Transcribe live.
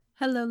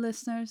Hello,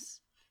 listeners.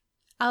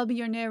 I'll be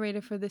your narrator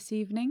for this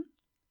evening.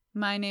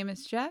 My name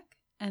is Jack,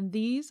 and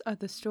these are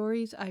the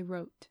stories I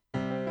wrote.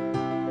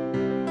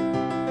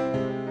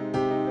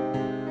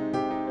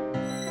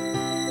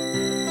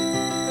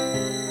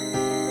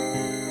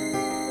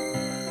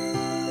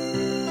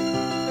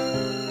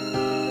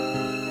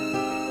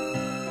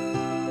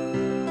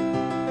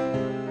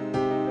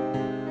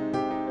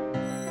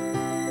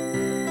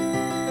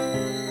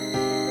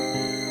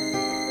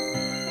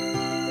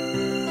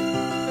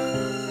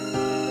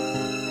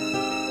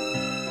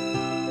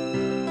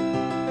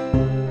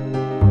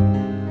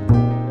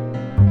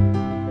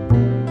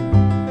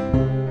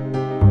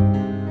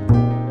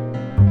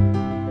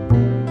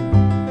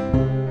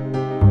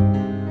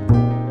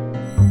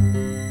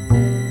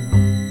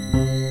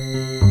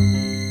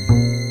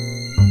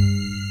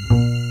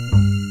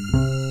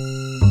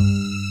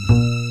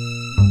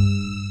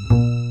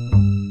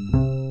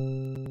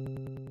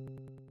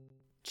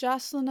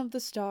 Jocelyn of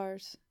the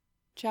Stars,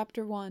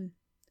 Chapter 1,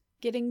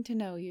 Getting to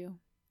Know You.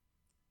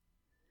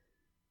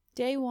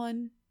 Day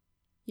 1,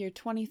 Year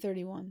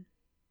 2031.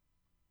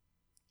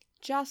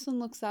 Jocelyn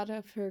looks out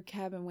of her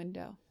cabin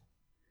window.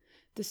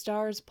 The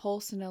stars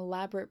pulse in an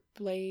elaborate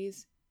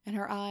blaze, and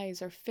her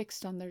eyes are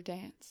fixed on their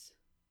dance.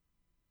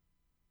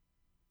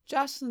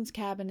 Jocelyn's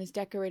cabin is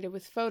decorated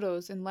with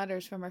photos and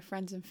letters from her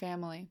friends and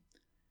family.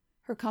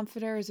 Her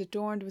comforter is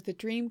adorned with a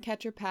dream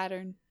catcher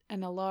pattern,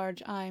 and a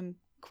large I'm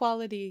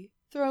quality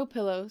throw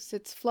pillow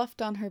sits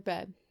fluffed on her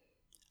bed.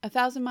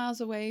 1,000 miles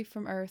away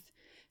from Earth,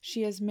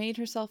 she has made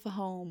herself a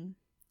home,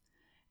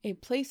 a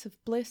place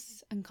of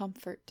bliss and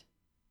comfort.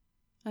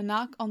 A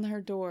knock on her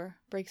door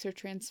breaks her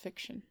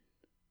transfixion.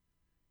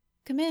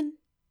 Come in.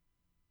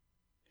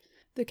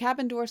 The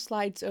cabin door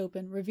slides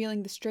open,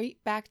 revealing the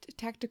straight-backed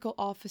tactical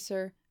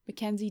officer,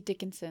 Mackenzie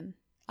Dickinson,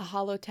 a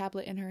hollow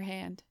tablet in her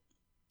hand.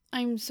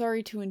 I'm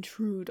sorry to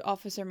intrude,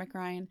 Officer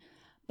McRyan,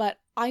 but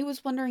I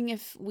was wondering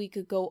if we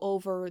could go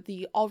over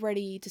the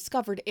already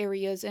discovered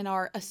areas in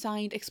our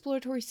assigned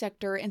exploratory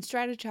sector and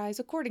strategize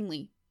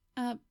accordingly.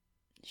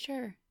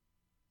 Sure.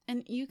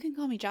 And you can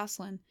call me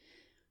Jocelyn.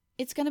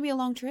 It's gonna be a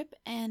long trip,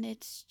 and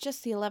it's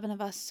just the 11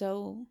 of us,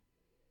 so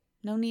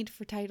no need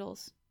for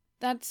titles.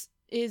 That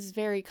is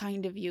very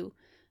kind of you,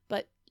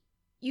 but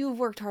you've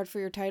worked hard for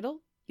your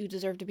title. You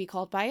deserve to be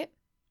called by it.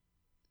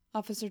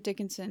 Officer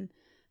Dickinson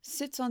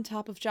sits on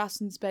top of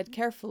Jocelyn's bed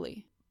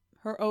carefully,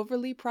 her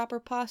overly proper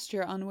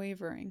posture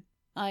unwavering.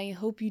 I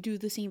hope you do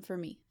the same for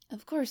me.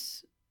 Of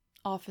course,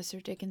 Officer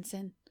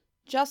Dickinson.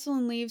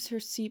 Jocelyn leaves her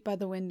seat by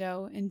the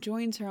window and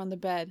joins her on the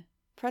bed,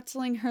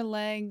 pretzeling her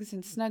legs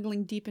and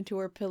snuggling deep into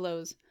her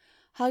pillows,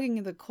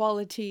 hugging the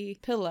quality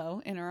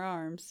pillow in her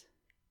arms.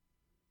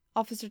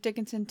 Officer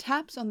Dickinson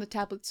taps on the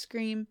tablet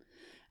screen,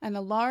 and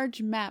a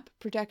large map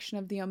projection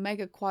of the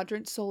Omega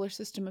Quadrant solar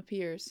system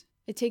appears.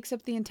 It takes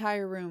up the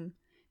entire room,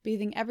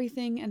 bathing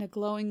everything in a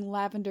glowing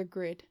lavender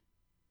grid.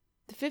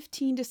 The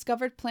 15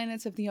 discovered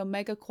planets of the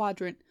Omega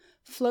Quadrant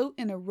float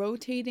in a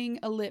rotating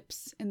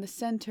ellipse in the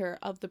center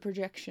of the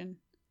projection.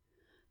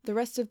 The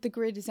rest of the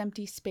grid is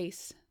empty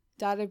space,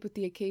 dotted with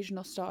the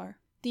occasional star.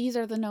 These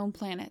are the known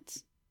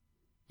planets,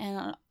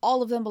 and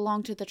all of them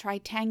belong to the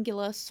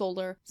Tritangula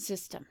solar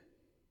system.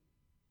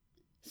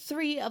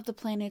 3 of the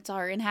planets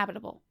are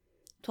inhabitable.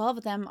 12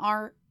 of them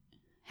are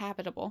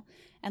habitable,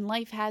 and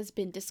life has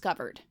been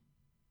discovered.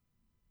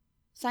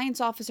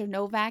 Science Officer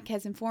Novak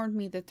has informed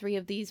me that 3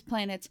 of these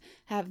planets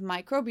have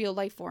microbial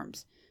life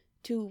forms,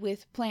 2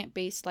 with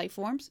plant-based life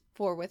forms,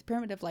 4 with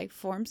primitive life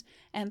forms,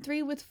 and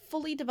 3 with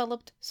fully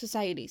developed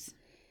societies.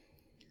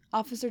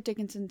 Officer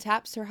Dickinson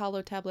taps her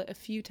hollow tablet a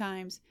few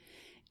times.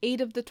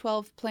 8 of the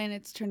 12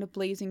 planets turn a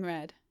blazing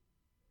red.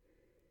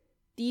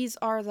 These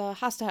are the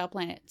hostile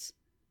planets.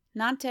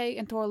 Nante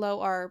and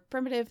Torlo are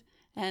primitive,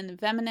 and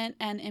Veminant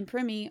and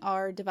Imprimi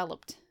are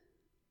developed.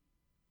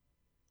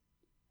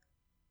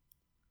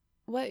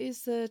 What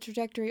is the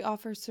trajectory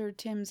Officer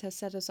Timms has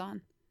set us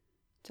on?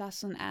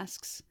 Jocelyn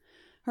asks,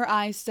 her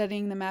eyes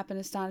studying the map in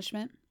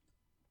astonishment.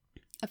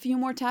 A few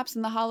more taps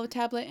on the hollow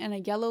tablet and a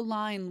yellow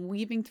line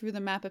weaving through the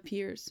map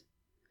appears.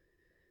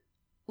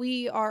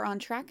 We are on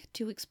track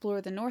to explore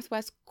the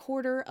northwest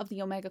quarter of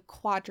the Omega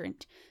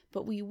Quadrant,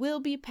 but we will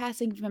be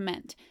passing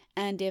Vement,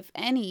 and if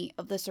any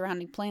of the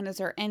surrounding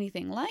planets are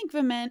anything like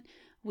Vement,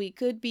 we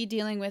could be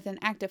dealing with an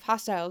active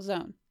hostile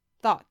zone.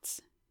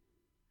 Thoughts?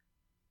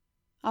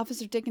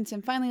 Officer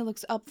Dickinson finally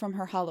looks up from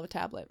her hollow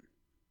tablet.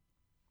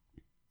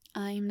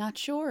 I'm not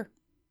sure,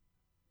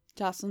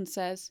 Jocelyn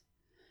says.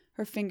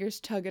 Her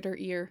fingers tug at her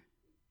ear.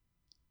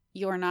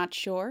 You're not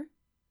sure?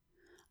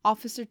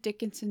 Officer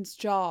Dickinson's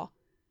jaw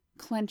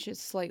clenches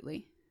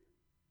slightly.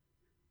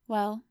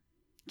 Well,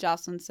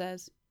 Jocelyn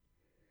says,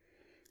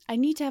 I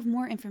need to have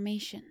more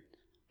information.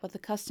 What the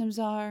customs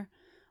are,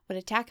 what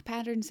attack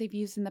patterns they've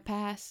used in the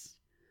past,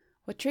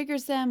 what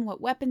triggers them,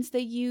 what weapons they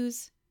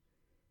use.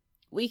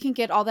 We can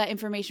get all that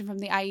information from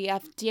the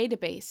IEF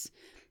database.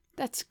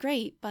 That's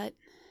great, but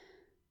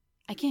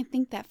I can't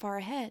think that far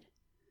ahead.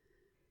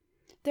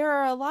 There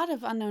are a lot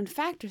of unknown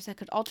factors that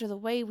could alter the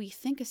way we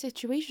think a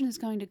situation is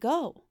going to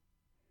go.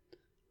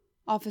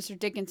 Officer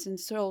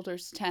Dickinson's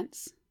shoulders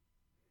tense.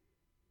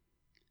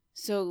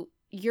 So,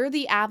 you're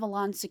the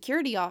Avalon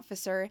security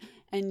officer,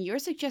 and you're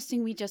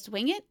suggesting we just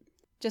wing it?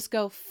 Just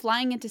go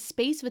flying into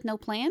space with no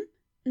plan?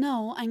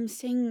 No, I'm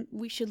saying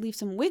we should leave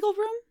some wiggle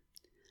room.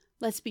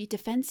 Let's be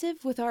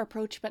defensive with our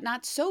approach, but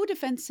not so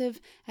defensive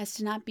as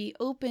to not be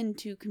open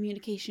to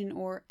communication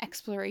or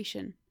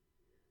exploration.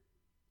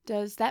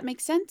 Does that make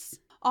sense?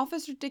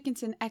 Officer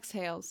Dickinson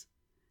exhales.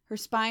 Her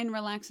spine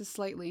relaxes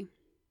slightly.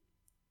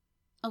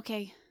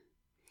 Okay.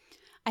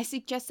 I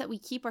suggest that we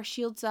keep our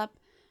shields up,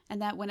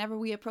 and that whenever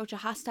we approach a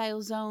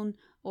hostile zone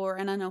or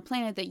an unknown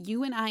planet, that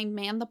you and I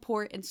man the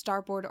port and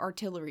starboard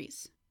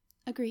artilleries.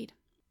 Agreed.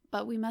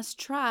 But we must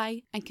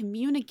try and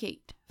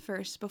communicate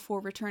first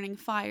before returning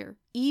fire,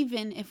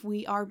 even if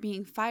we are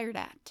being fired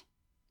at.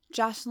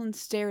 Jocelyn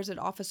stares at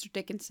Officer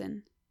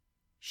Dickinson.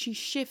 She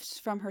shifts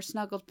from her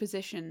snuggled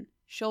position,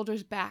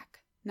 shoulders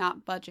back,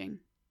 not budging.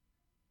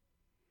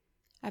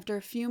 After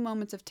a few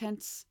moments of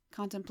tense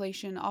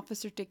contemplation,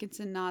 Officer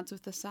Dickinson nods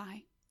with a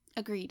sigh.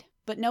 Agreed.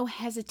 But no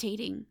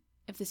hesitating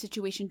if the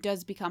situation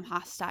does become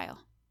hostile.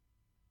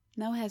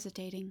 No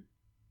hesitating.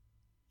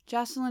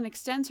 Jocelyn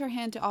extends her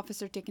hand to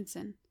Officer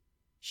Dickinson.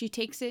 She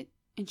takes it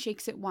and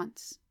shakes it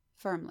once,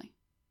 firmly.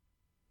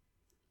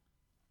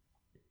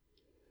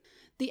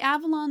 The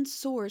Avalon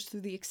soars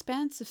through the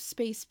expanse of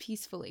space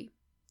peacefully.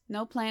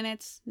 No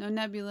planets, no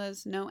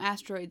nebulas, no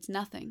asteroids,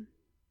 nothing.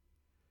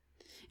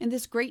 In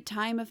this great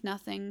time of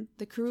nothing,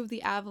 the crew of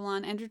the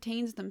Avalon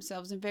entertains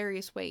themselves in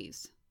various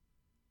ways.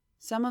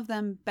 Some of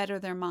them better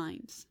their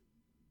minds.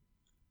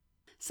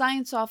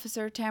 Science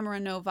officer Tamara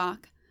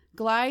Novak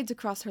glides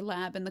across her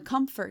lab in the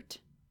comfort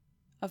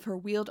of her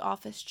wheeled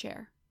office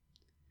chair.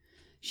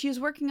 She is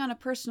working on a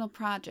personal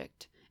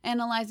project,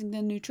 analyzing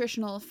the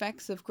nutritional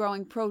effects of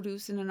growing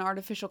produce in an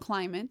artificial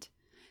climate.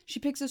 She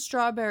picks a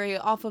strawberry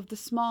off of the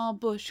small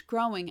bush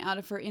growing out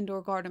of her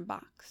indoor garden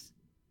box.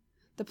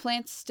 The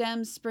plant's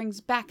stem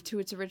springs back to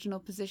its original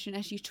position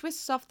as she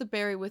twists off the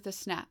berry with a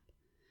snap.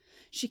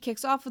 She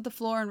kicks off of the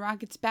floor and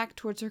rockets back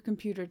towards her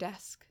computer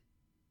desk.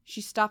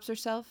 She stops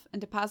herself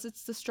and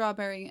deposits the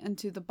strawberry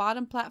into the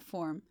bottom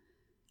platform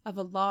of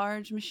a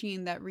large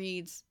machine that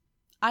reads,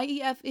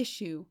 IEF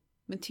issue,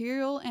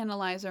 Material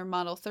Analyzer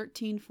Model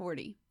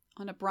 1340,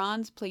 on a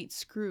bronze plate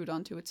screwed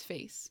onto its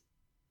face.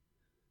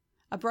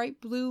 A bright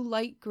blue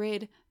light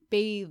grid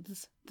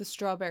bathes the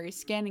strawberry,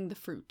 scanning the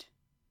fruit.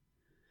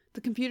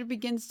 The computer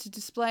begins to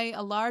display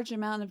a large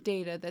amount of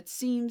data that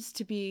seems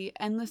to be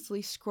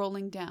endlessly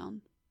scrolling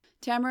down.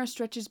 Tamara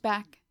stretches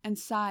back and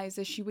sighs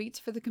as she waits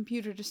for the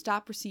computer to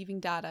stop receiving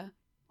data.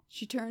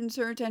 She turns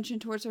her attention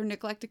towards her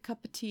neglected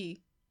cup of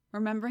tea,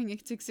 remembering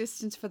its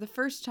existence for the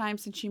first time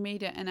since she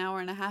made it an hour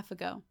and a half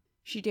ago.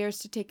 She dares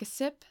to take a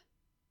sip,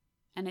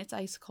 and it's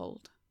ice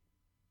cold.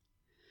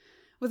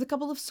 With a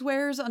couple of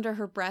swears under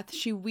her breath,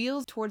 she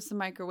wheels towards the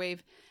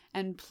microwave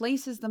and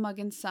places the mug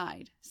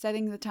inside,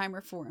 setting the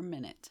timer for a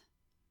minute.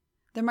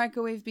 The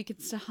microwave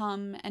begins to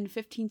hum, and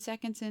 15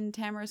 seconds in,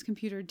 Tamara's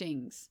computer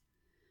dings.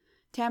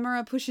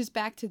 Tamara pushes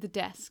back to the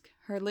desk.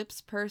 Her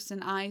lips purse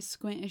and eyes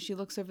squint as she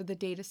looks over the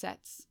data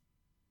sets.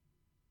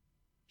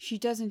 She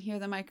doesn't hear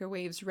the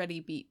microwave's ready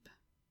beep.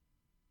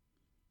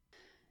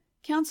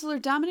 Counselor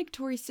Dominic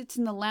Torrey sits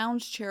in the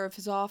lounge chair of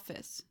his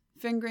office,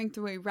 fingering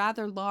through a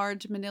rather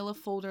large manila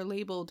folder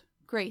labeled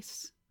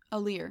Grace,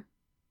 Alear.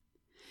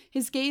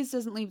 His gaze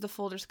doesn't leave the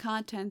folder's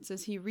contents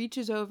as he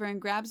reaches over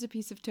and grabs a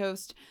piece of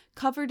toast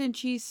covered in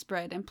cheese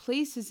spread and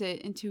places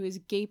it into his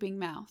gaping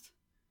mouth.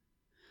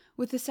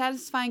 With a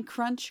satisfying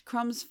crunch,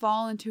 crumbs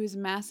fall into his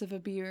mass of a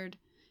beard.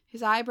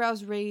 His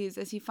eyebrows raise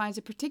as he finds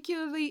a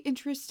particularly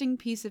interesting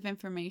piece of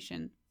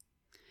information.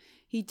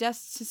 He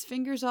dusts his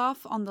fingers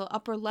off on the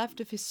upper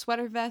left of his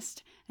sweater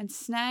vest and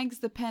snags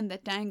the pen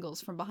that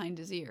dangles from behind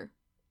his ear.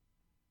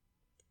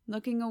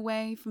 Looking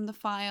away from the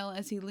file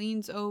as he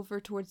leans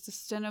over towards the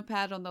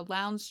stenopad on the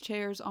lounge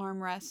chair's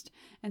armrest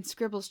and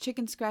scribbles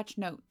chicken scratch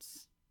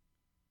notes.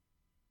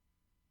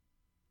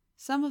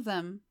 Some of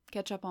them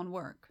catch up on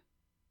work.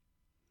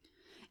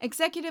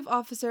 Executive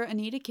Officer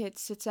Anita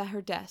Kitts sits at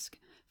her desk,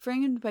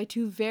 framed by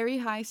two very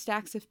high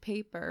stacks of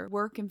paper,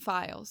 work, and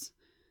files.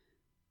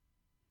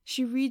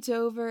 She reads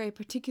over a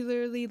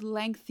particularly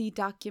lengthy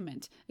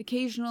document,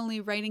 occasionally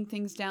writing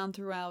things down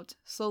throughout,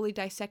 slowly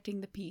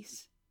dissecting the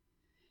piece.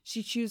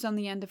 She chews on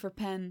the end of her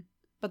pen,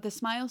 but the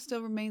smile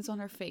still remains on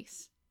her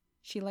face.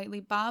 She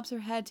lightly bobs her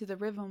head to the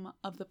rhythm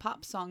of the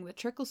pop song that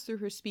trickles through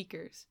her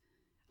speakers.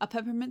 A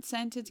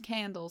peppermint-scented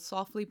candle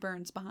softly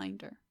burns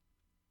behind her.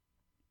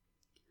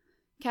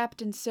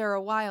 Captain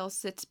Sarah Wiles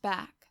sits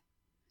back,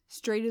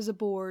 straight as a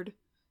board,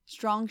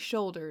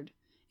 strong-shouldered,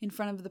 in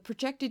front of the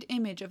projected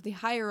image of the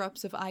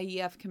higher-ups of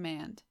IEF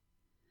Command.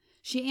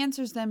 She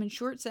answers them in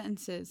short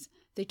sentences.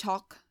 They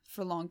talk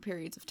for long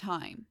periods of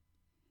time.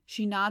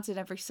 She nods at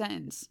every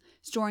sentence,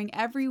 storing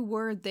every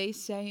word they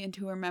say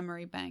into her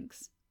memory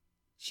banks.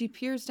 She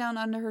peers down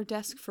under her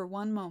desk for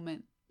one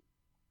moment,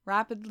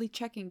 rapidly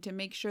checking to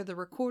make sure the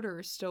recorder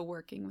is still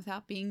working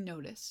without being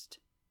noticed.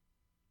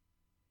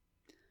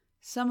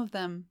 Some of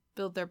them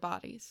build their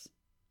bodies.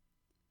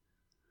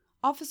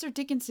 Officer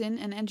Dickinson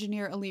and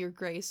engineer Aleer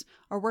Grace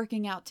are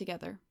working out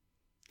together.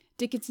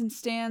 Dickinson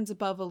stands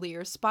above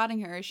Aleer, spotting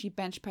her as she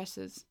bench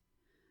presses.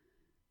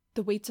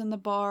 The weights on the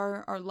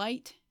bar are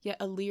light, yet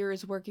Aleer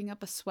is working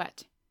up a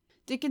sweat.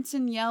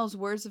 Dickinson yells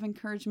words of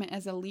encouragement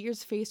as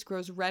Aleer's face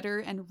grows redder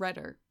and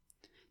redder.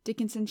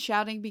 Dickinson's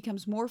shouting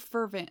becomes more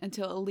fervent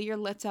until Aleer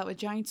lets out a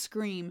giant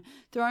scream,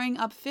 throwing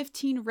up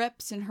 15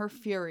 reps in her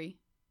fury.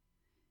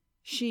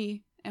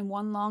 She, in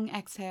one long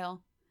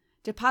exhale,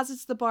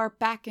 deposits the bar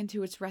back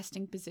into its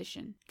resting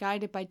position,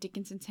 guided by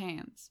Dickinson's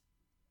hands.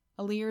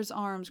 Aleer's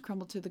arms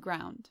crumble to the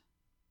ground.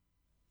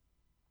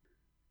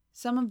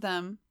 Some of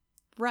them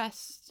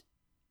rest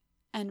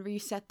and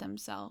reset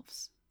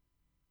themselves.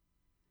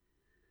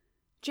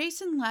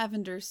 Jason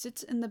Lavender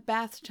sits in the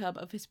bathtub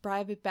of his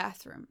private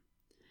bathroom.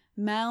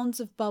 Mounds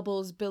of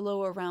bubbles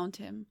billow around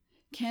him.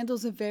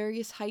 Candles of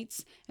various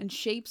heights and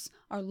shapes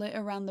are lit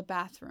around the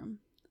bathroom.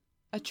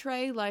 A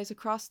tray lies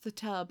across the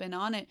tub, and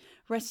on it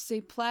rests a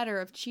platter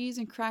of cheese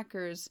and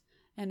crackers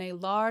and a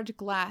large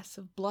glass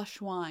of blush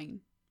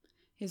wine.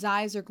 His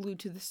eyes are glued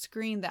to the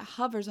screen that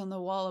hovers on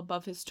the wall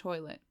above his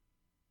toilet.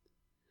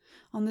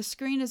 On the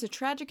screen is a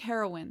tragic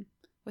heroine,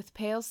 with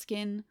pale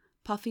skin,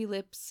 puffy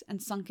lips,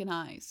 and sunken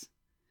eyes.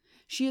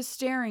 She is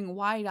staring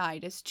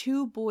wide-eyed as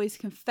two boys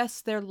confess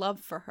their love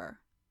for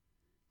her.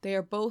 They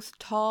are both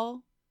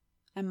tall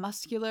and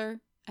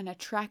muscular and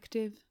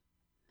attractive,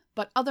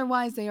 but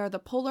otherwise they are the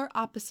polar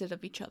opposite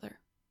of each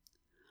other.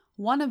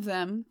 One of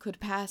them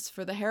could pass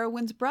for the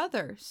heroine's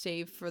brother,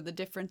 save for the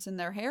difference in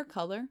their hair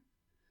color.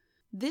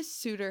 This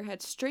suitor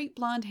had straight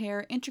blonde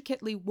hair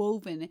intricately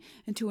woven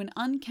into an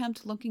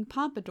unkempt-looking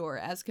pompadour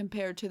as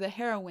compared to the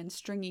heroine's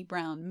stringy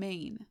brown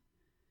mane.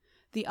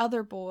 The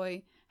other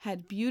boy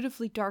had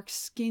beautifully dark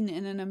skin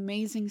and an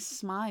amazing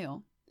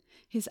smile.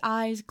 His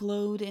eyes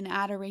glowed in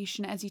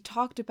adoration as he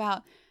talked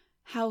about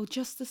how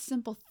just the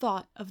simple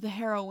thought of the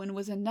heroine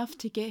was enough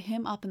to get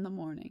him up in the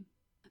morning.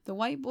 The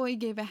white boy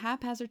gave a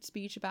haphazard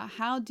speech about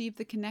how deep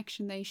the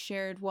connection they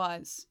shared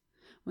was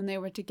when they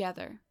were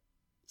together,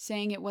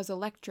 saying it was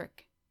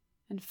electric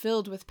and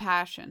filled with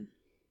passion.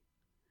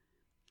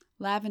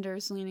 Lavender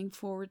is leaning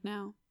forward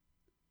now,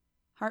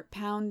 heart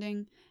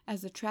pounding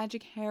as the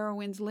tragic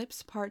heroine's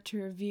lips part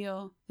to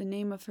reveal the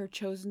name of her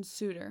chosen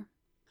suitor.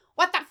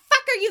 What the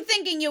fuck are you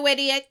thinking, you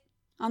idiot?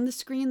 On the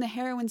screen, the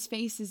heroine's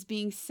face is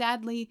being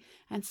sadly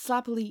and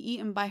sloppily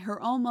eaten by her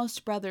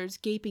almost brother's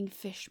gaping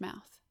fish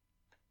mouth.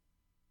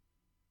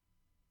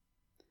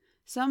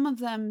 Some of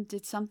them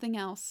did something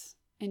else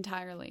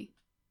entirely.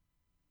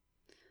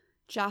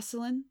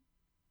 Jocelyn,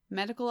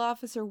 Medical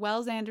Officer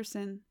Wells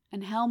Anderson,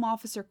 and Helm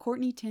Officer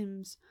Courtney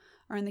Timms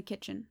are in the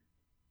kitchen.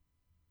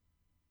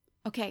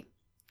 Okay,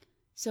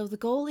 so the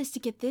goal is to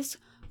get this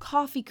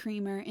coffee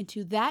creamer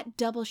into that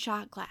double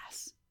shot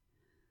glass.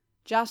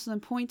 Jocelyn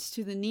points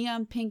to the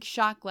neon pink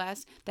shot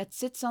glass that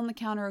sits on the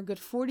counter a good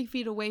 40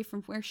 feet away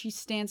from where she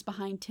stands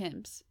behind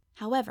Timms.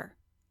 However,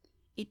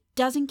 it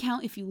doesn't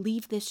count if you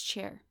leave this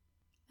chair.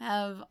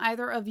 Have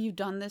either of you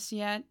done this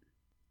yet?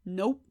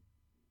 Nope.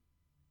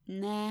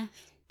 Nah,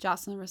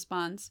 Jocelyn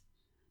responds.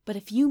 But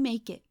if you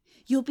make it,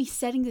 you'll be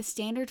setting the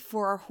standard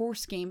for our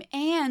horse game,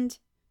 and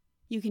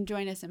you can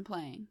join us in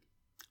playing.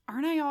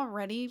 Aren't I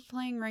already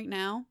playing right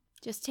now?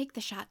 Just take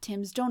the shot,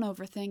 Timms. Don't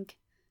overthink.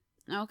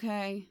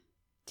 Okay,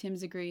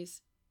 Timms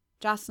agrees.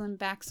 Jocelyn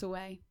backs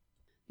away.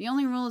 The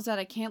only rule is that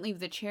I can't leave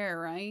the chair,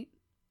 right?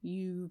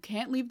 You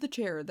can't leave the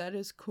chair, that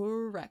is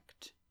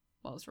correct,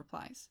 Wells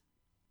replies.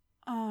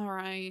 All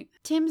right.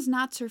 Timms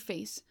knots her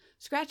face,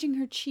 scratching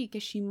her cheek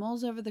as she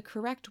mulls over the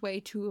correct way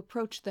to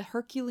approach the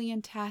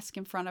Herculean task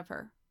in front of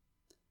her.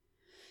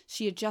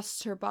 She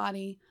adjusts her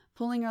body,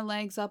 pulling her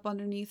legs up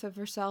underneath of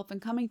herself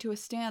and coming to a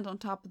stand on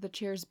top of the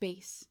chair's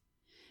base.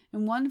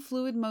 In one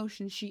fluid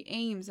motion, she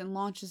aims and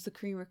launches the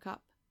creamer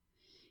cup.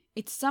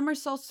 It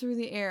somersaults through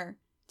the air,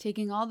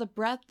 taking all the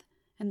breath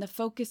and the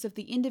focus of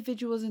the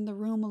individuals in the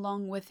room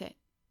along with it.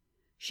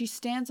 She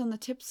stands on the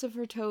tips of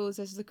her toes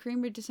as the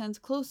creamer descends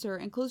closer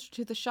and closer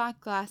to the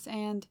shot glass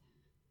and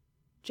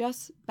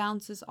just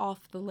bounces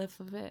off the lip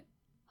of it.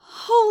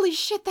 Holy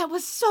shit, that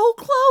was so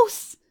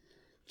close!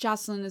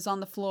 Jocelyn is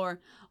on the floor.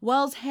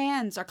 Wells'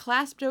 hands are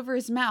clasped over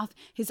his mouth,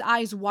 his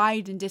eyes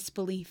wide in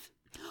disbelief.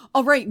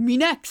 All right, me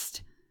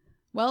next!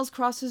 Wells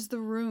crosses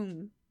the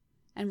room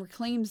and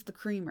reclaims the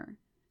creamer,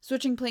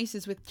 switching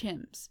places with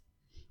Timms.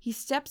 He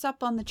steps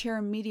up on the chair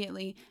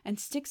immediately and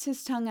sticks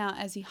his tongue out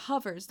as he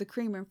hovers the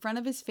creamer in front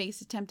of his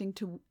face, attempting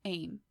to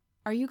aim.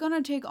 Are you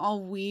gonna take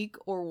all week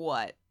or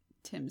what?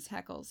 Timms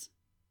heckles.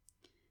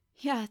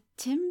 Yeah,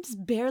 Timms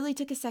barely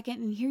took a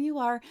second, and here you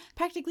are,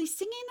 practically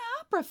singing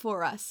opera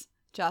for us,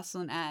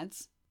 Jocelyn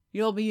adds.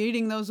 You'll be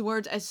eating those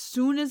words as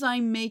soon as I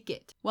make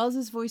it.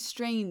 Wells's voice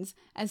strains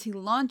as he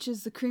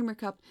launches the creamer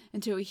cup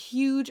into a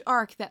huge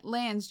arc that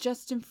lands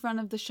just in front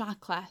of the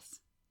shot glass.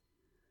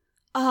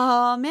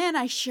 Oh man,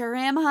 I sure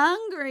am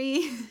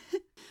hungry.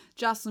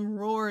 Jocelyn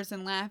roars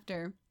in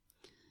laughter.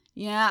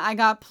 Yeah, I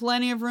got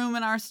plenty of room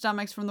in our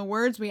stomachs from the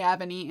words we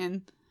haven't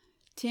eaten.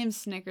 Tim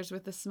snickers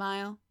with a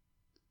smile.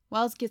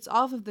 Wells gets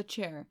off of the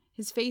chair,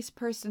 his face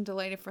pursed in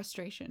delighted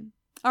frustration.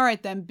 All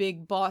right then,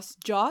 big boss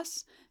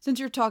Joss. Since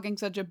you're talking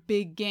such a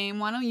big game,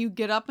 why don't you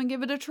get up and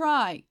give it a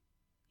try?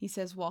 He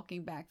says,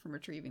 walking back from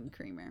retrieving the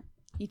creamer.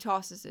 He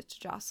tosses it to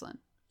Jocelyn.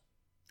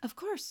 Of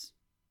course.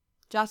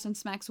 Jocelyn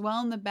smacks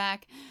well in the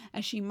back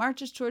as she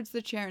marches towards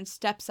the chair and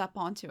steps up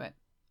onto it.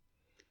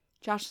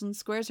 Jocelyn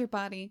squares her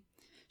body,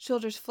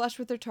 shoulders flush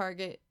with her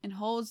target, and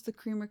holds the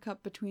creamer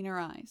cup between her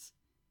eyes.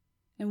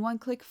 In one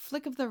quick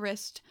flick of the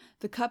wrist,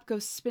 the cup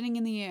goes spinning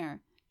in the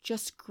air,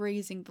 just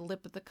grazing the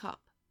lip of the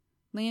cup,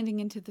 landing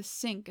into the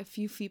sink a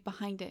few feet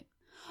behind it.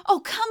 Oh,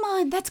 come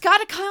on! That's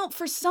gotta count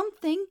for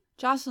something!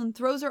 Jocelyn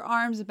throws her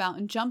arms about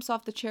and jumps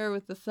off the chair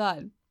with a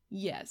thud.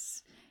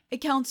 Yes,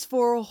 it counts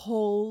for a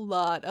whole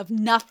lot of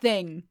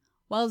nothing!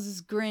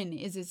 Wells's grin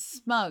is as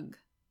smug,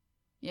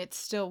 yet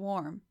still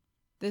warm.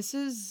 This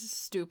is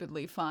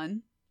stupidly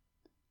fun.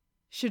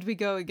 Should we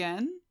go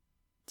again?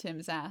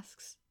 Timms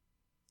asks.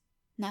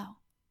 No.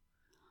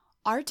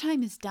 Our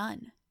time is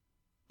done.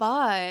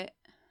 But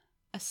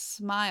a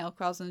smile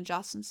crawls on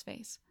Jocelyn's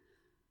face.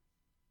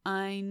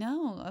 I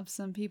know of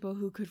some people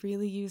who could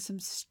really use some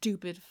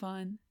stupid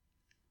fun.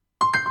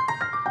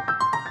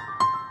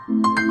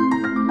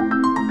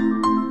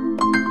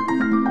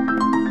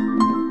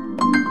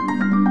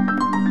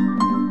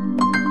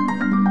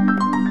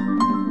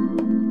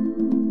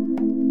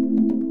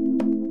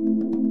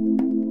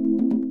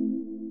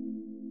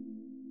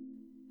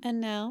 And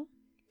now,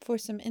 for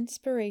some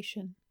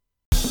inspiration.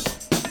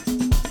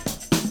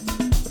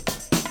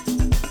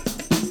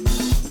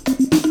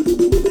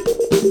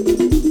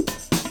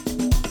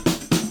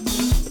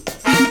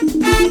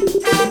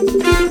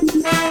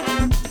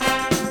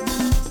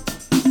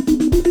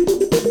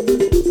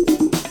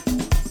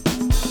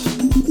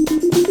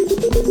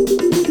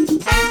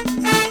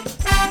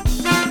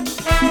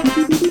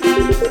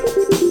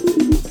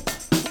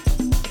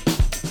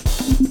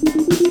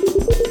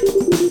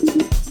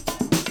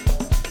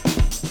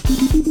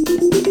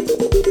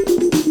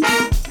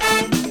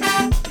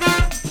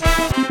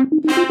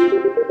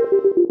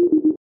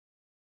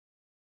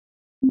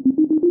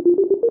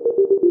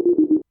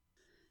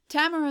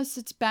 Tamara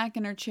sits back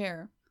in her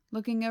chair,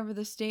 looking over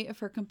the state of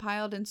her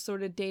compiled and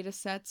sorted data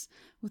sets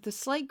with a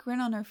slight grin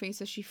on her face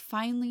as she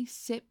finally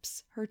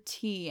sips her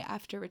tea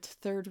after its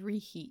third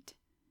reheat.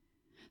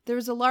 There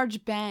is a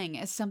large bang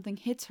as something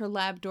hits her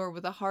lab door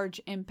with a hard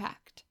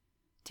impact.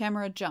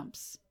 Tamara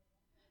jumps,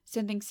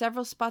 sending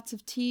several spots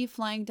of tea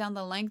flying down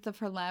the length of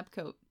her lab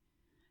coat,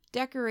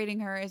 decorating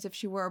her as if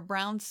she were a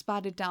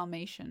brown-spotted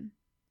Dalmatian.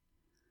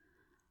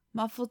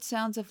 Muffled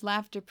sounds of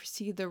laughter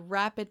precede the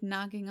rapid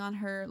knocking on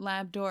her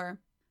lab door.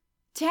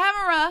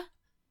 Tamara!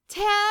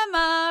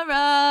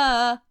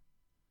 Tamara!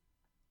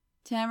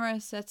 Tamara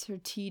sets her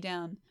tea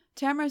down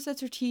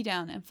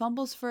and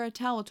fumbles for a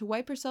towel to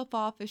wipe herself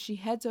off as she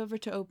heads over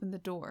to open the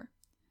door.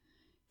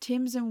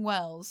 Timms and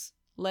Wells,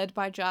 led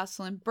by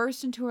Jocelyn,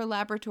 burst into her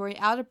laboratory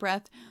out of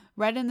breath,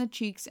 red in the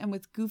cheeks, and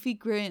with goofy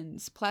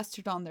grins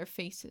plastered on their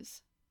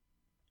faces.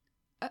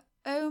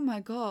 Oh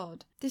my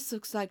god, this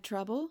looks like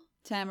trouble.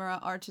 Tamara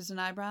arches an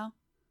eyebrow.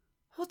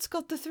 What's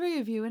got the three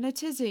of you in a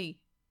tizzy?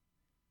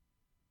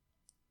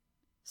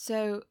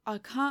 So, I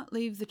can't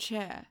leave the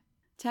chair.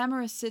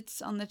 Tamara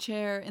sits on the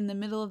chair in the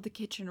middle of the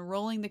kitchen,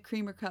 rolling the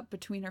creamer cup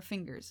between her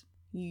fingers.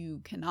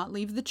 You cannot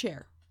leave the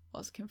chair,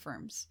 Wells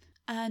confirms.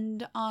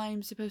 And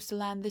I'm supposed to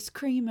land this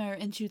creamer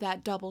into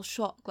that double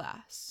shot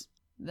glass.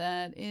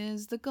 That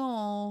is the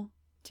goal,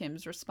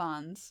 Timms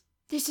responds.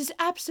 This is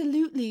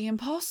absolutely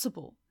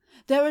impossible.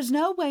 There is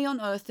no way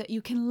on earth that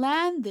you can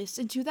land this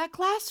into that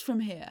glass from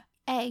here.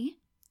 A,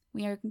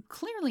 we are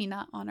clearly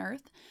not on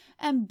Earth,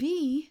 and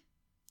B,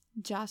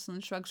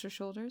 Jocelyn shrugs her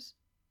shoulders.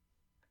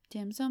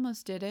 Timms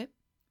almost did it.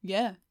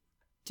 Yeah,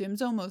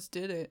 Timms almost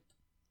did it.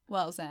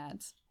 Wells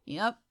adds.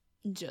 Yep,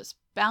 just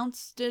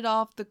bounced it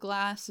off the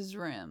glass's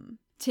rim.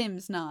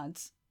 Timms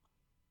nods.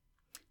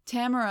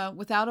 Tamara,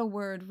 without a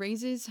word,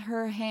 raises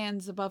her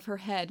hands above her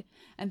head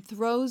and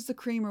throws the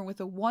creamer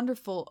with a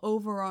wonderful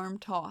overarm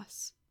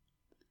toss.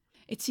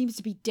 It seems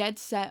to be dead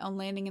set on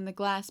landing in the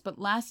glass, but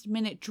last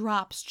minute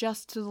drops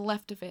just to the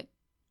left of it,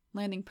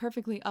 landing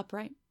perfectly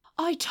upright.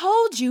 I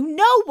told you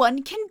no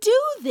one can do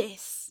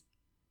this!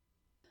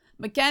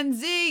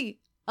 Mackenzie!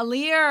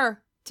 Alir!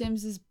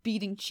 Timms is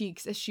beating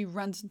cheeks as she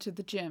runs into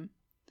the gym.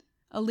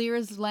 Alir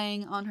is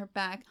laying on her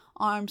back,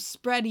 arms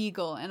spread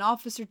eagle, and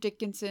Officer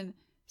Dickinson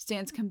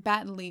stands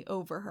combatantly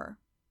over her.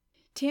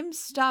 Timms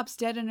stops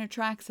dead in her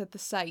tracks at the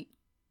sight,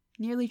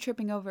 nearly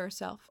tripping over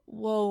herself.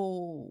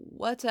 Whoa,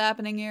 what's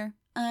happening here?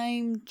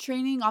 I'm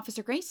training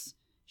Officer Grace.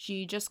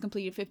 She just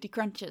completed 50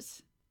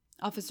 crunches,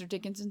 Officer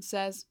Dickinson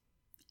says.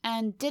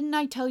 And didn't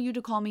I tell you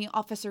to call me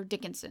Officer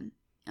Dickinson?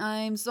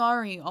 I'm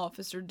sorry,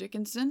 Officer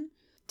Dickinson.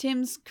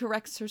 Timms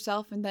corrects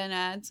herself and then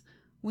adds,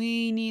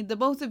 we need the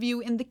both of you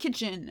in the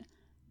kitchen.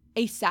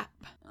 ASAP.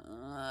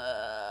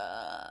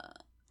 I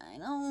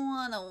don't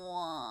want to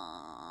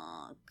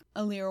walk,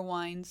 Alir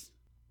whines.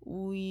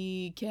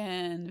 We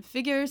can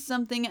figure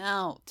something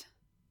out,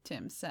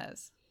 Timms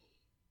says.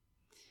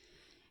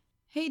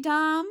 Hey,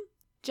 Dom,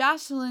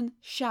 Jocelyn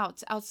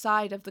shouts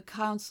outside of the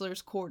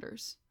counselor's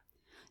quarters.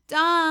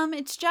 Dom,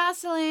 it's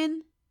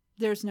Jocelyn.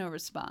 There's no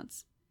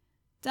response.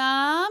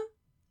 Dom,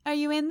 are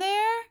you in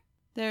there?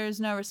 There's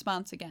no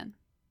response again.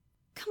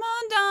 Come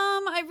on,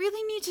 Dom, I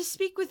really need to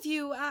speak with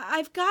you.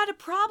 I've got a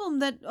problem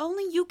that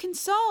only you can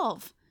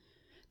solve.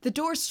 The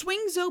door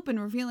swings open,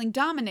 revealing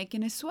Dominic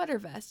in his sweater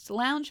vest,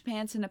 lounge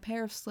pants, and a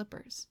pair of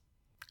slippers.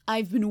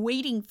 I've been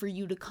waiting for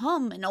you to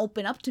come and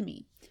open up to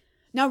me.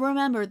 Now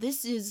remember,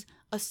 this is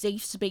a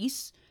safe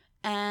space,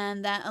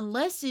 and that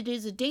unless it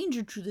is a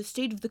danger to the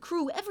state of the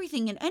crew,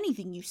 everything and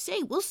anything you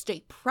say will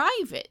stay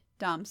private,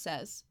 Dom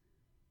says.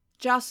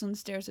 Jocelyn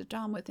stares at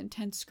Dom with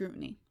intense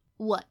scrutiny.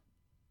 What?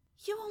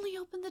 You only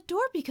opened the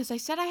door because I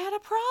said I had a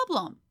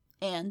problem.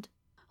 And?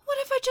 What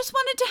if I just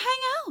wanted to hang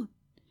out?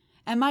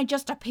 Am I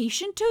just a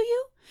patient to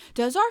you?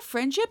 Does our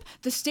friendship,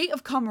 the state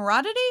of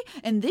camaraderie,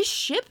 and this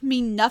ship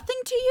mean nothing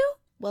to you?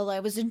 Well, I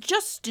was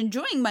just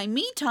enjoying my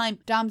me time.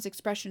 Dom's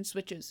expression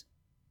switches.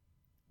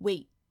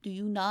 Wait, do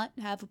you not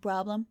have a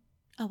problem?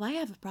 Oh, I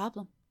have a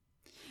problem.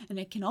 And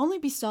it can only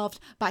be solved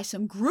by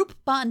some group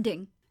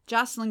bonding.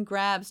 Jocelyn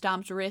grabs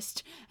Dom's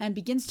wrist and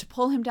begins to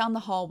pull him down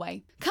the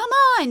hallway. Come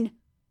on!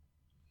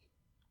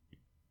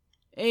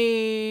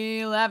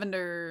 Hey,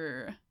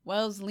 Lavender.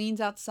 Wells leans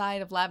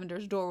outside of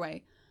Lavender's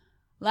doorway.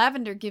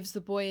 Lavender gives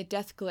the boy a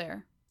death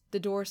glare. The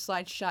door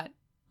slides shut.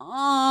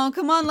 Oh,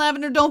 come on,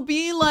 Lavender, don't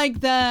be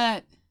like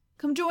that.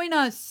 Come join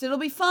us. It'll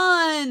be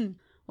fun.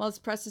 Wells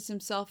presses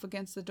himself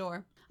against the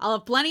door. I'll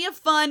have plenty of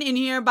fun in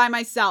here by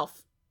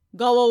myself.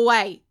 Go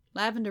away.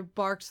 Lavender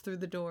barks through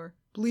the door.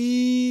 Please.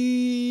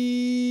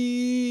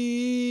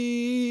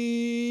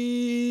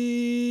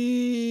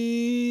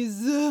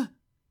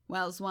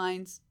 Wells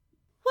whines.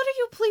 What are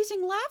you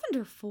pleasing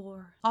Lavender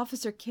for?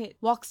 Officer Kit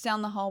walks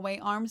down the hallway,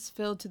 arms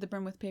filled to the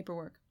brim with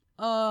paperwork.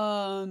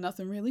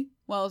 Nothing really.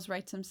 Wells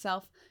writes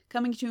himself,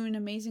 coming to an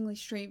amazingly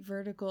straight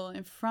vertical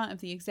in front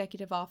of the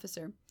executive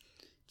officer.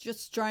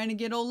 Just trying to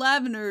get old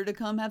Lavender to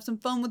come have some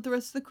fun with the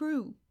rest of the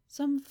crew.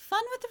 Some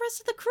fun with the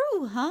rest of the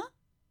crew, huh?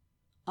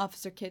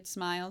 Officer Kit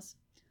smiles.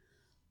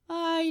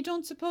 I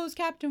don't suppose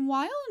Captain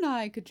Weil and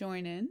I could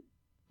join in.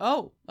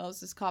 Oh,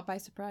 Wells is caught by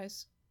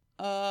surprise.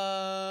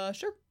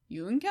 Sure.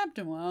 You and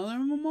Captain Weil are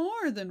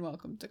more than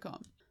welcome to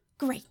come.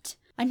 Great.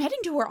 I'm heading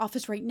to her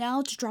office right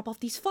now to drop off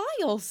these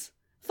files.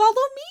 Follow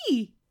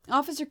me.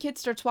 Officer Kit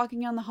starts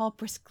walking down the hall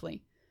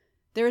briskly.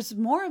 There is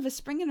more of a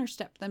spring in her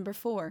step than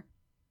before.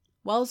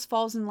 Wells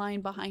falls in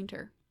line behind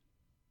her.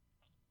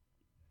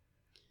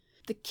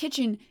 The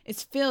kitchen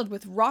is filled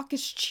with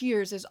raucous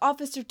cheers as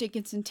Officer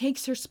Dickinson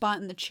takes her spot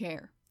in the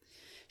chair.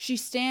 She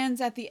stands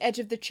at the edge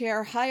of the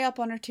chair, high up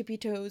on her tippy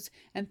toes,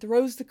 and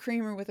throws the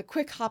creamer with a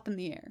quick hop in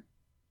the air.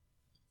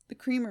 The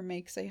creamer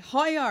makes a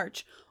high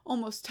arch,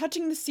 almost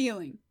touching the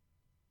ceiling.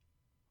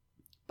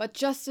 But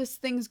just as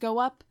things go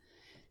up,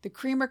 the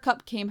creamer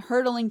cup came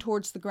hurtling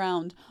towards the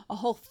ground, a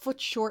whole foot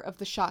short of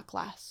the shot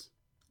glass.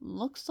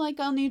 Looks like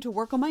I'll need to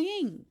work on my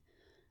aim.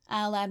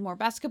 I'll add more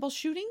basketball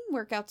shooting,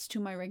 workouts to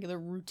my regular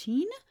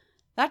routine.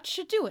 That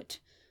should do it.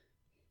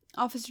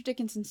 Officer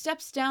Dickinson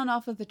steps down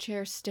off of the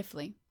chair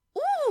stiffly.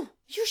 Ooh,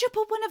 you should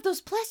put one of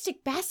those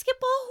plastic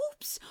basketball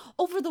hoops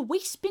over the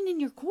waste bin in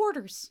your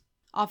quarters,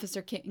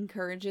 Officer Kit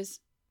encourages.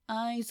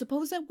 I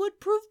suppose that would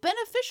prove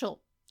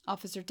beneficial,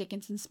 Officer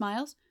Dickinson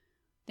smiles.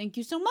 Thank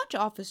you so much,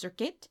 Officer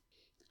Kit.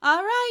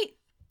 All right,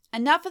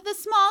 enough of the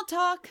small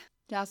talk,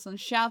 Jocelyn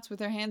shouts with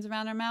her hands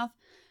around her mouth.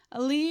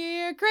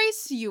 Alear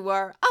Grace, you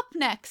are up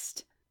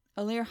next.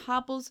 Alear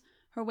hobbles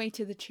her way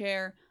to the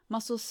chair,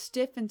 muscles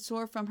stiff and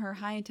sore from her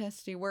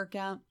high-intensity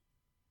workout.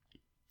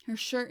 Her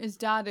shirt is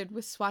dotted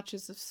with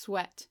swatches of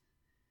sweat.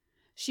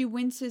 She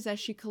winces as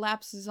she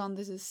collapses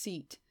onto the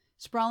seat,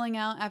 sprawling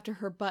out after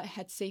her butt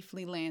had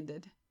safely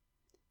landed.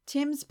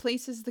 Timms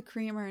places the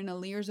creamer in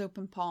Alear's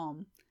open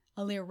palm.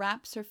 Alear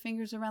wraps her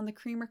fingers around the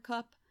creamer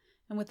cup,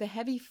 and with a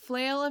heavy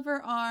flail of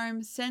her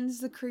arm, sends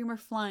the creamer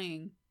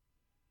flying.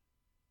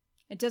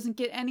 It doesn't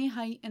get any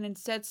height and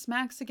instead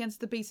smacks against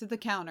the base of the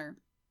counter,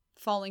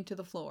 falling to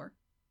the floor.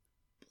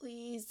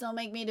 Please don't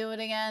make me do it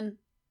again.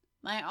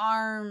 My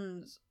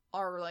arms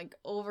are like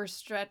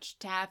overstretched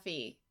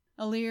taffy.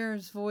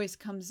 Alear's voice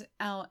comes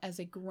out as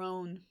a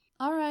groan.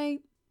 All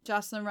right.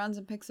 Jocelyn runs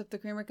and picks up the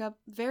creamer cup.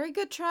 Very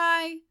good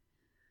try.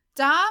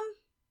 Dom,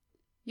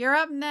 you're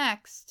up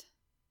next.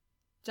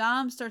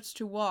 Dom starts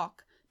to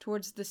walk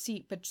towards the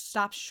seat but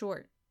stops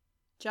short.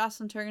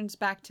 Jocelyn turns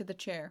back to the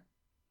chair.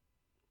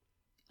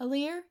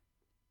 Alear,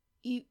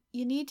 you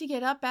need to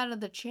get up out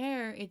of the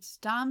chair. It's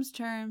Dom's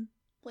turn.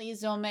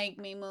 Please don't make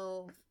me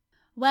move.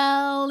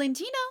 Well,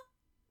 Lentino,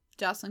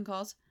 Jocelyn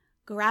calls,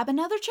 grab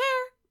another chair.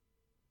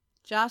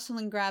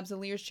 Jocelyn grabs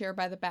Alear's chair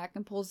by the back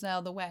and pulls it out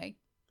of the way.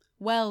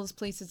 Wells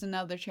places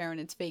another chair in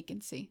its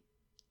vacancy.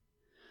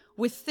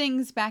 With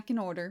things back in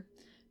order,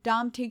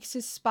 Dom takes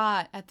his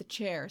spot at the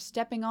chair,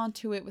 stepping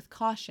onto it with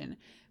caution,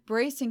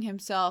 bracing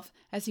himself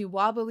as he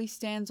wobbly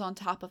stands on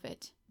top of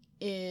it.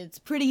 It's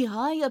pretty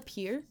high up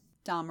here,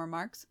 Dom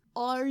remarks.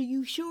 Are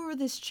you sure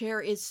this chair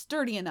is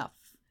sturdy enough?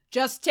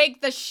 Just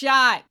take the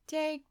shot!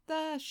 Take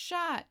the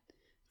shot!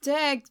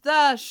 Take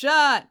the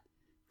shot!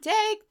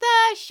 Take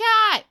the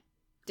shot!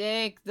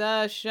 Take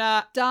the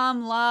shot!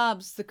 Dom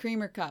lobs the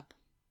creamer cup.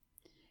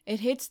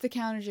 It hits the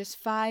counter just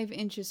 5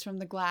 inches from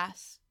the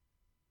glass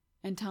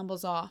and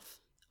tumbles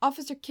off.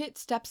 Officer Kit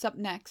steps up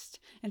next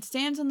and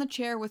stands on the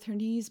chair with her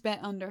knees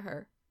bent under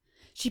her.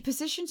 She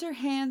positions her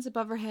hands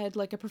above her head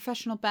like a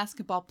professional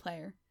basketball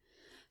player.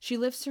 She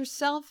lifts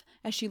herself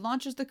as she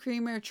launches the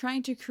creamer,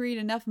 trying to create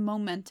enough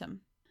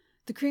momentum.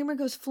 The creamer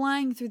goes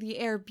flying through the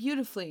air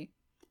beautifully,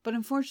 but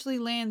unfortunately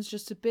lands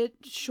just a bit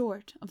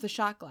short of the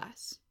shot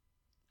glass.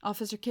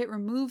 Officer Kit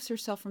removes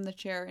herself from the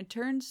chair and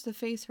turns to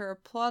face her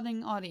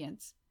applauding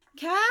audience.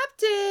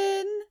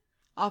 "Captain!"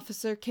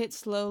 Officer Kit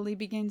slowly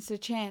begins to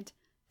chant.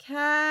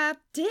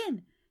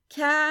 "Captain!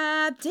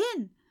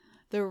 Captain!"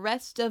 The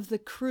rest of the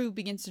crew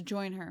begins to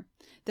join her,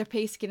 their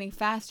pace getting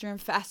faster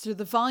and faster.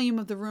 The volume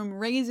of the room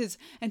raises,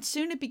 and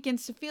soon it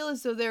begins to feel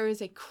as though there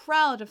is a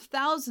crowd of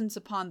thousands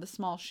upon the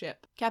small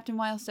ship. Captain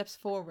Weil steps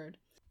forward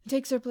and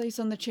takes her place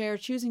on the chair,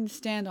 choosing to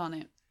stand on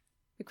it.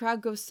 The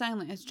crowd goes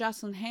silent as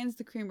Jocelyn hands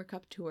the creamer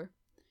cup to her.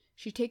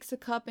 She takes the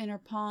cup in her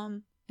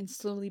palm and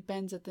slowly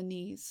bends at the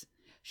knees.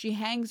 She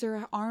hangs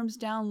her arms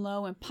down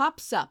low and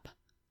pops up,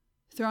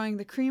 throwing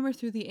the creamer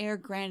through the air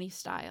granny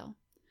style.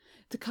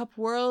 The cup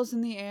whirls in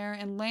the air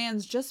and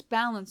lands just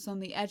balanced on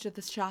the edge of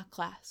the shot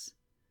glass.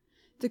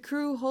 The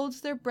crew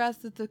holds their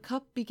breath as the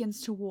cup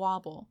begins to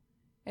wobble.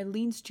 It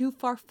leans too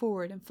far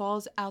forward and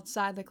falls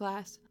outside the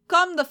glass.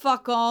 "Come the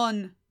fuck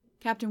on!"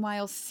 Captain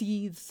Weil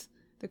seethes.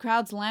 The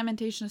crowd's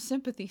lamentation of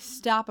sympathy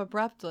stop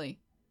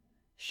abruptly.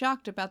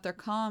 Shocked about their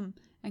calm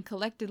and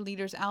collected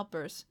leader's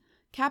outburst,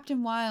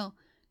 Captain Weil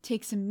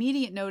takes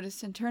immediate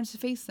notice and turns to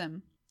face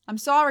them. "I'm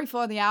sorry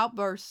for the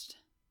outburst,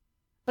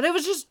 but it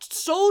was just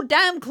so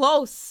damn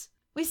close."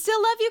 "We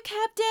still love you,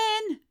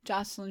 Captain!"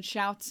 Jocelyn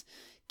shouts,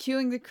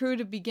 cueing the crew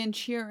to begin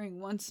cheering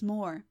once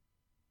more.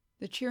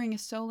 The cheering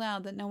is so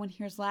loud that no one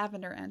hears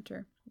Lavender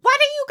enter. "What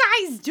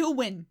are you guys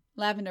doing?"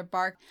 Lavender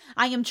barked.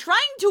 "I am trying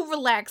to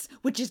relax,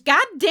 which is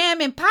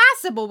goddamn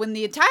impossible when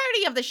the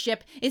entirety of the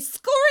ship is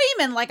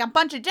screaming like a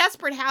bunch of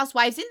desperate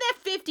housewives in their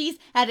 50s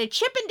at a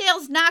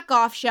Chippendales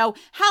knockoff show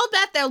held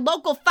at their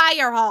local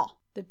fire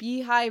hall." The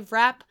beehive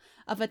wrap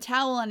of a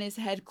towel on his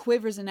head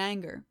quivers in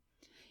anger.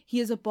 He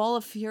is a ball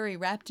of fury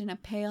wrapped in a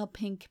pale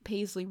pink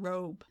paisley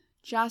robe.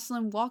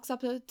 Jocelyn walks up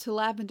to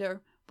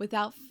Lavender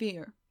without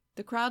fear.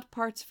 The crowd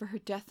parts for her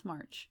death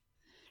march.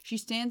 She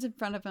stands in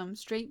front of him,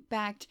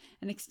 straight-backed,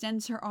 and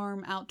extends her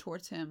arm out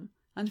towards him,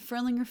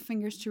 unfurling her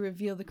fingers to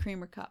reveal the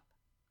creamer cup.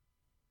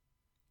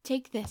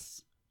 "Take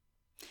this.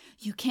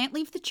 You can't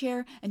leave the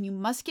chair, and you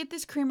must get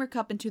this creamer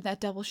cup into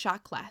that double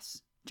shot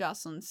glass,"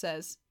 Jocelyn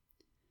says.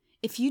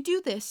 "If you do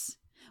this,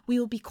 we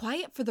will be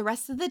quiet for the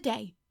rest of the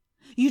day.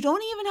 You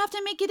don't even have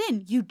to make it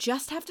in. You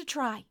just have to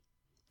try."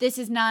 "This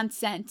is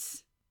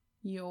nonsense."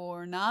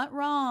 "You're not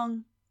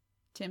wrong,"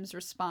 Timms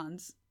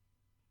responds.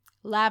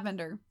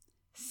 Lavender,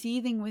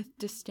 seething with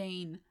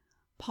disdain,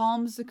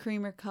 palms the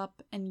creamer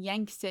cup and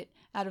yanks it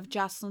out of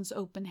Jocelyn's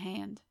open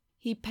hand.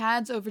 He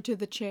pads over to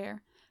the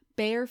chair,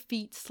 bare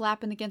feet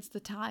slapping against the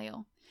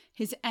tile,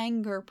 his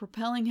anger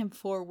propelling him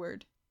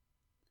forward.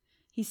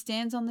 He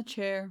stands on the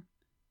chair,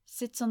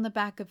 sits on the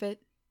back of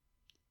it,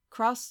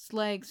 crossed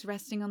legs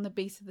resting on the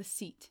base of the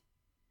seat.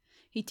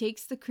 He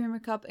takes the creamer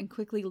cup and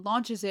quickly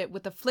launches it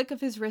with a flick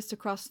of his wrist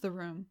across the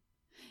room.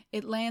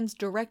 It lands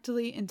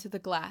directly into the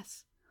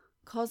glass,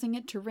 causing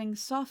it to ring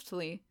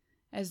softly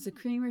as the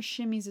creamer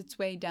shimmies its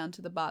way down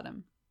to the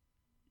bottom.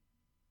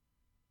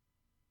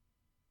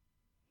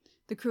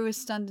 The crew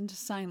is stunned into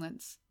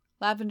silence.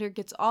 Lavender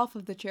gets off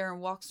of the chair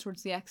and walks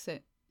towards the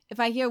exit. "If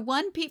I hear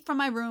one peep from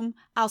my room,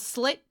 I'll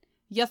slit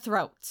your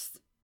throats."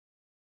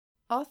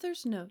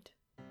 Author's note.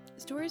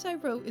 Stories I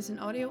Wrote is an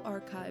audio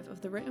archive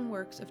of the written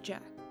works of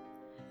Jack.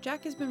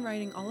 Jack has been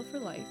writing all of her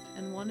life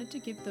and wanted to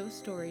give those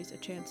stories a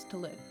chance to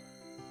live.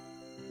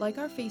 Like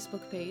our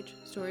Facebook page,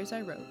 Stories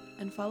I Wrote,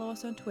 and follow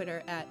us on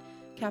Twitter at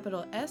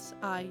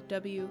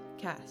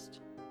 @SIWcast.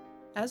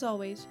 As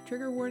always,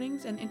 trigger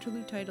warnings and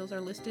interlude titles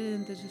are listed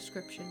in the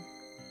description.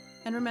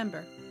 And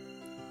remember,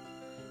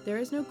 there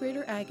is no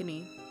greater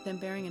agony than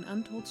bearing an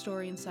untold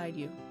story inside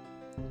you.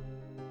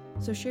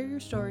 So share your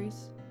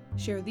stories,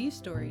 share these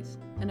stories,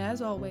 and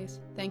as always,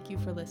 thank you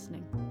for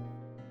listening.